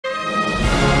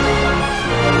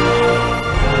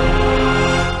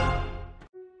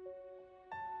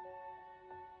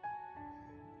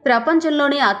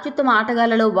ప్రపంచంలోని అత్యుత్తమ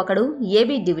ఆటగాళ్లలో ఒకడు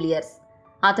ఏబీ డివిలియర్స్.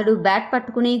 అతడు బ్యాట్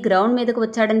పట్టుకుని గ్రౌండ్ మీదకు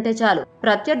వచ్చాడంటే చాలు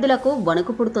ప్రత్యర్థులకు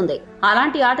వణుకు పుడుతుంది.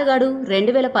 అలాంటి ఆటగాడు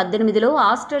 2018లో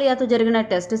ఆస్ట్రేలియాతో జరిగిన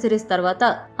టెస్టు సిరీస్ తర్వాత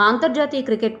అంతర్జాతీయ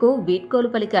క్రికెట్కు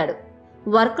వీడ్కోలు పలికాడు.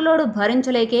 వర్క్లోడ్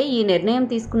భరించలేకే ఈ నిర్ణయం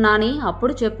తీసుకున్నా అని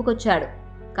అప్పుడు చెప్పుకొచ్చాడు.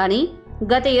 కానీ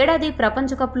గత ఏడాది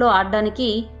ప్రపంచ కప్లో ఆడడానికి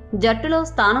జట్టులో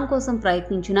స్థానం కోసం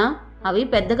ప్రయత్నించినా అవి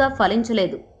పెద్దగా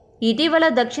ఫలించలేదు. ఇటీవల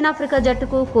దక్షిణాఫ్రికా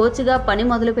జట్టుకు కోచ్గా పని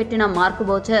మొదలుపెట్టిన మార్క్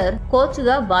బౌచర్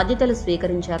కోచ్గా బాధ్యతలు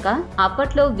స్వీకరించాక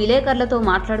అప్పట్లో విలేకరులతో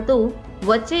మాట్లాడుతూ,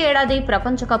 వచ్చే ఏడాది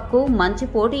ప్రపంచ కప్కు మంచి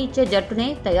పోటీ ఇచ్చే జట్టునే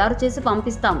తయారు చేసి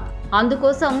పంపిస్తాం.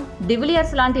 అందుకోసం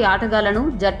డివిలియర్స్ లాంటి ఆటగాళ్లను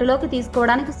జట్టులోకి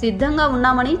తీసుకోవడానికి సిద్ధంగా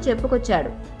ఉన్నామని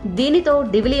చెప్పుకొచ్చాడు. దీనితో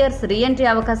డివిలియర్స్ రీఎంట్రీ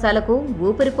అవకాశాలకు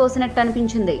ఊపిరిపోసినట్టు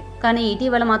అనిపించింది. కానీ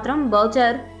ఇటీవల మాత్రం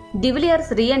బౌచర్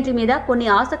డివిలియర్స్ రీఎంట్రీ మీద కొన్ని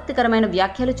ఆసక్తికరమైన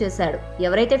వ్యాఖ్యలు చేశాడు.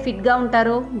 ఎవరైతే ఫిట్ గా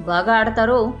ఉంటారో, బాగా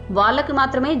ఆడతారో వాళ్ళకి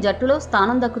మాత్రమే జట్టులో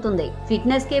స్థానం దక్కుతుంది.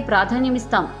 ఫిట్నెస్ కే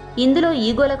ప్రాధాన్యమిస్తాం. ఇందులో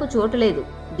ఈగోలకు చోటు లేదు.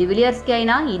 డివిలియర్స్ కి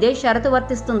అయినా ఇదే షరతు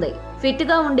వర్తిస్తుంది. ఫిట్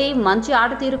గా ఉండి మంచి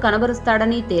ఆట తీరు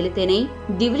కనబరుస్తాడని తేలితేనే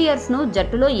డివిలియర్స్ ను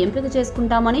జట్టులో ఎంపిక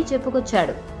చేసుకుంటామని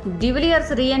చెప్పుకొచ్చాడు.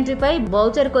 డివిలియర్స్ రీఎంట్రీపై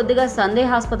బౌచర్ కొద్దిగా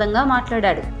సందేహాస్పదంగా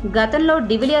మాట్లాడాడు. గతంలో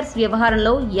డివిలియర్స్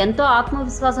వ్యవహారంలో ఎంతో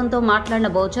ఆత్మవిశ్వాసంతో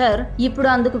మాట్లాడిన బౌచర్ ఇప్పుడు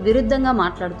అందుకు విరుద్ధంగా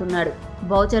మాట్లాడుతున్నాడు.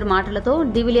 బౌచర్ మాటలతో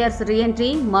డివిలియర్స్ రీఎంట్రీ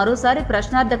మరోసారి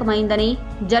ప్రశ్నార్థకమైందని,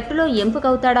 జట్టులో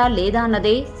ఎంపికవుతాడా లేదా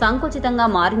అన్నదే సంకుచితంగా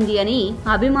మారింది అని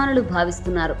అభిమానులు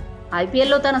భావిస్తున్నారు.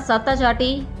 ఐపీఎల్లో తన సత్తా చాటి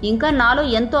ఇంకా నాలో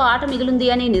ఎంతో ఆట మిగిలింది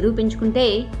అని నిరూపించుకుంటే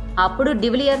అప్పుడు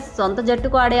డివిలియర్స్ సొంత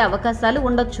జట్టుకు ఆడే అవకాశాలు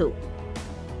ఉండొచ్చు.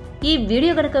 ఈ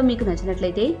వీడియో గనుక మీకు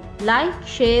నచ్చినట్లయితే లైక్,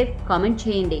 షేర్, కామెంట్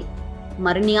చేయండి.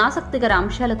 మరిన్ని ఆసక్తికర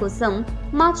అంశాల కోసం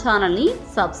మా ఛానల్ని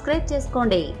సబ్స్క్రైబ్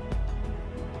చేసుకోండి.